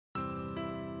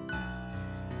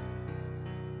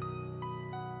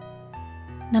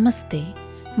Namaste.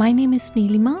 My name is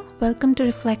Neelima. Welcome to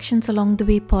Reflections Along the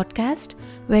Way podcast,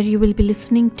 where you will be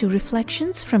listening to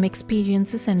reflections from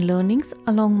experiences and learnings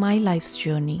along my life's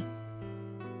journey.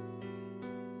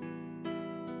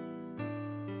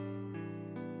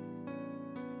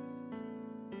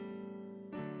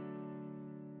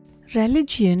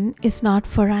 Religion is not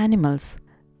for animals.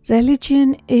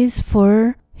 Religion is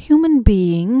for human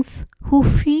beings who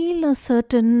feel a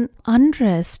certain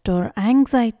unrest or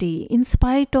anxiety in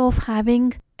spite of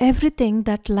having everything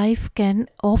that life can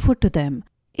offer to them.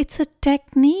 It's a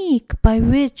technique by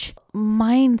which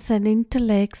minds and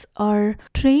intellects are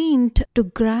trained to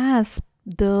grasp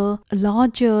the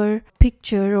larger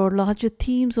picture or larger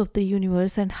themes of the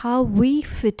universe and how we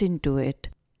fit into it.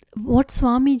 What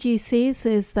Swamiji says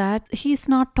is that he's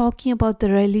not talking about the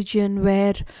religion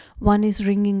where one is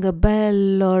ringing a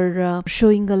bell or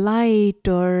showing a light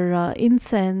or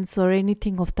incense or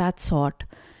anything of that sort.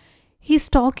 He's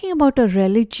talking about a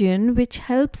religion which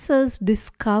helps us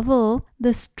discover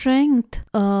the strength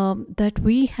that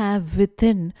we have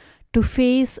within to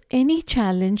face any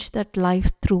challenge that life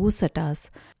throws at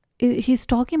us. He's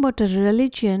talking about a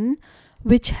religion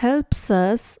which helps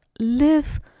us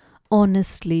live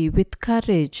honestly, with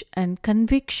courage and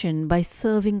conviction by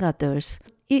serving others.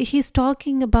 He's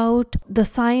talking about the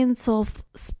science of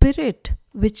spirit,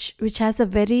 which has a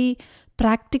very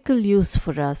practical use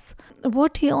for us.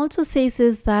 What he also says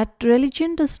is that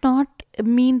religion does not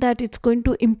mean that it's going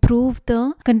to improve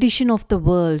the condition of the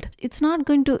world. It's not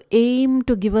going to aim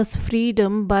to give us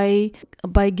freedom by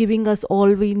giving us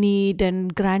all we need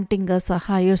and granting us a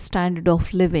higher standard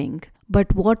of living.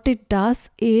 But what it does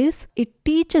is it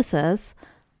teaches us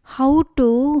how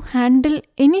to handle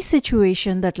any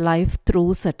situation that life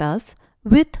throws at us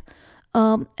with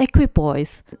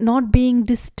equipoise, not being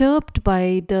disturbed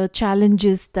by the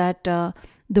challenges that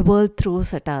the world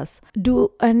throws at us.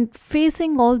 And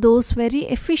facing all those very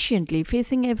efficiently,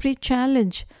 facing every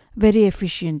challenge very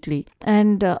efficiently.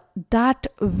 And that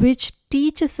which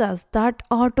teaches us that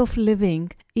art of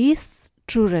living is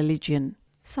true religion.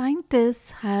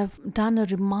 Scientists have done a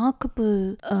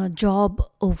remarkable job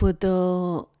over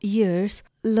the years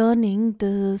learning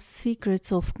the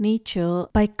secrets of nature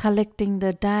by collecting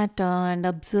the data and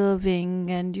observing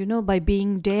and by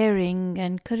being daring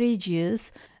and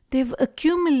courageous. They've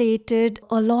accumulated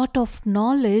a lot of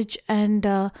knowledge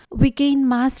and we gain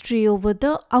mastery over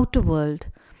the outer world.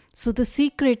 So the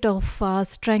secret of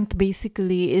strength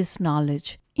basically is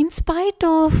knowledge. In spite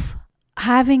of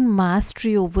having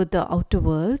mastery over the outer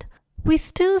world, we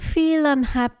still feel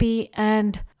unhappy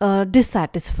and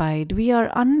dissatisfied. We are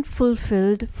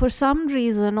unfulfilled for some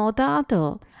reason or the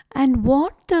other. And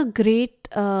what the great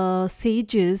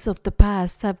sages of the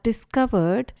past have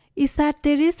discovered is that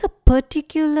there is a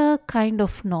particular kind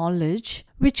of knowledge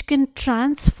which can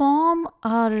transform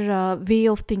our way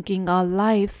of thinking, our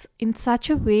lives in such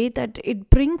a way that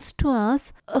it brings to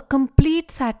us a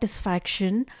complete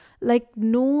satisfaction like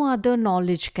no other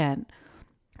knowledge can.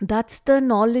 That's the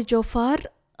knowledge of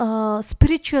our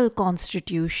spiritual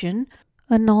constitution,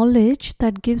 a knowledge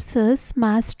that gives us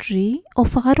mastery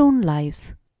of our own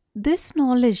lives. This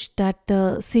knowledge that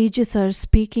the sages are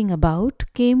speaking about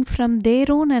came from their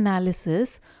own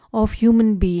analysis of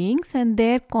human beings and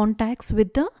their contacts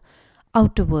with the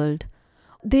outer world.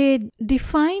 They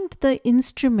defined the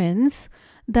instruments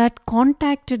that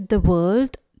contacted the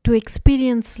world to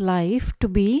experience life to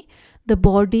be the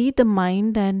body, the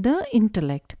mind, and the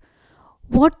intellect.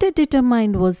 What they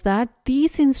determined was that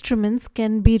these instruments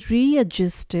can be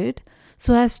readjusted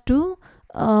so as to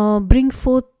bring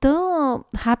forth the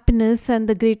happiness and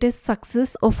the greatest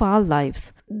success of our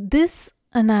lives. This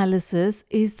analysis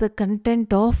is the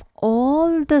content of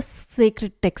all the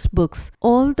sacred textbooks,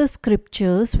 all the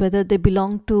scriptures, whether they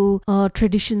belong to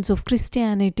traditions of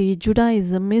Christianity,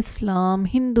 Judaism, Islam,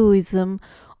 Hinduism,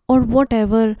 or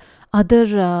whatever other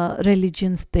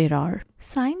religions there are.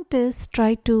 Scientists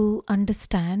try to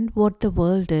understand what the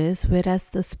world is, whereas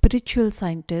the spiritual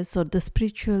scientists or the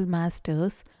spiritual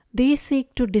masters, they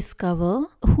seek to discover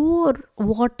who or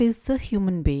what is the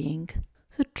human being.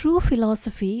 So true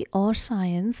philosophy or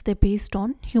science, they're based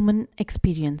on human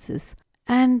experiences.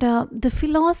 And the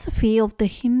philosophy of the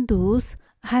Hindus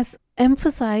has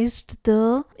emphasized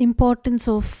the importance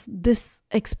of this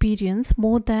experience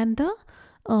more than the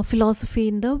philosophy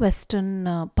in the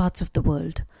Western parts of the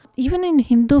world. Even in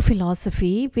Hindu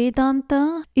philosophy,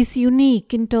 Vedanta is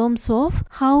unique in terms of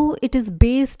how it is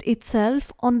based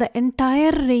itself on the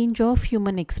entire range of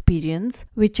human experience,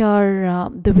 which are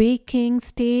the waking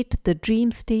state, the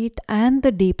dream state, and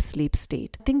the deep sleep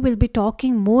state. I think we'll be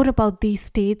talking more about these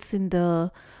states in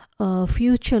the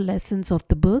future lessons of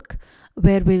the book.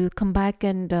 where we'll come back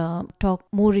and talk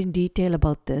more in detail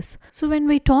about this. So, when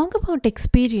we talk about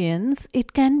experience,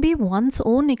 it can be one's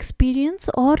own experience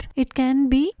or it can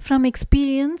be from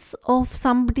experience of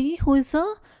somebody who is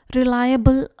a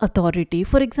reliable authority.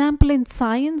 For example, in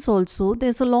science also,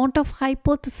 there's a lot of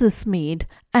hypotheses made,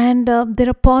 and there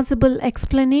are possible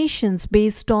explanations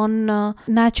based on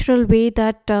natural way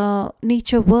that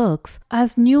nature works.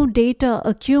 As new data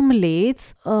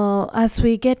accumulates, as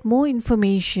we get more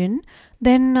information,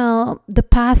 then the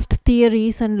past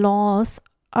theories and laws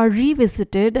are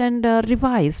revisited and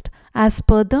revised as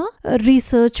per the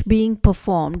research being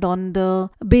performed on the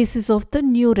basis of the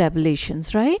new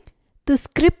revelations, right? The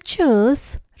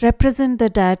scriptures represent the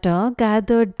data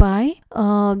gathered by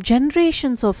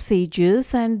generations of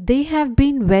sages, and they have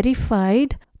been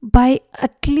verified by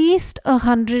at least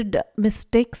 100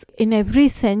 mystics in every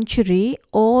century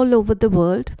all over the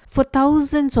world for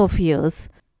thousands of years.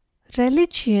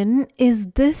 Religion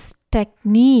is this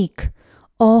technique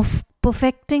of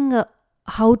perfecting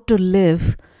how to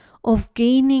live, of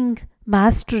gaining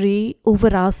mastery over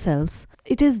ourselves.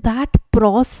 It is that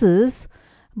process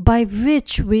by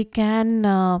which we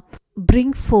can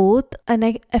bring forth an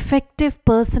effective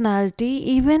personality,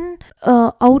 even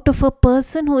out of a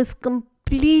person who is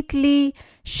completely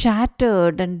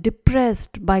shattered and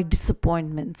depressed by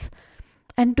disappointments.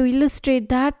 And to illustrate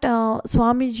that,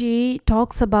 Swamiji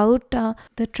talks about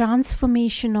the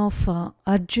transformation of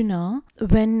Arjuna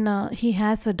when he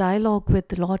has a dialogue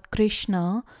with Lord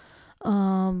Krishna.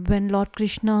 When Lord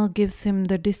Krishna gives him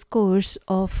the discourse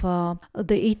of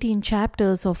the 18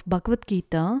 chapters of Bhagavad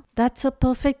Gita, that's a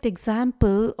perfect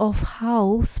example of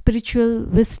how spiritual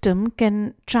wisdom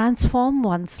can transform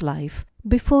one's life.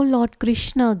 Before Lord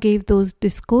Krishna gave those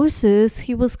discourses,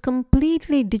 he was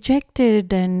completely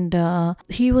dejected and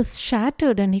he was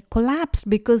shattered and he collapsed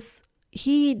because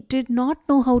he did not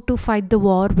know how to fight the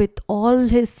war with all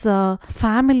his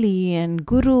family and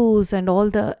gurus and all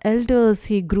the elders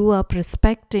he grew up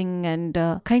respecting and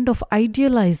kind of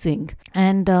idealizing.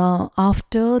 And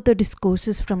after the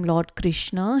discourses from Lord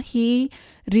Krishna, he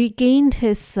regained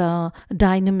his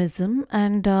dynamism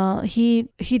and he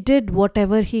did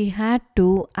whatever he had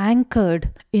to,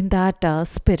 anchored in that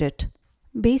spirit.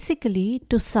 Basically,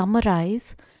 to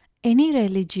summarize, any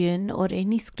religion or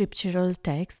any scriptural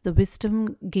text, the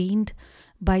wisdom gained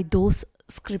by those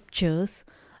scriptures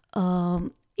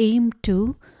aim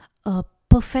to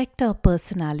perfect our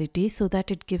personality so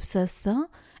that it gives us the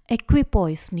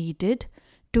equipoise needed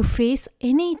to face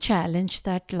any challenge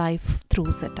that life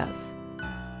throws at us.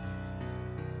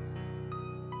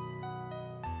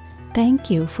 Thank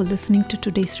you for listening to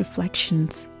today's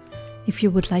reflections. If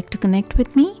you would like to connect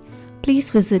with me,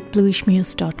 please visit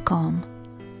bluishmuse.com.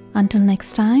 Until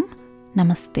next time,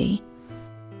 Namaste.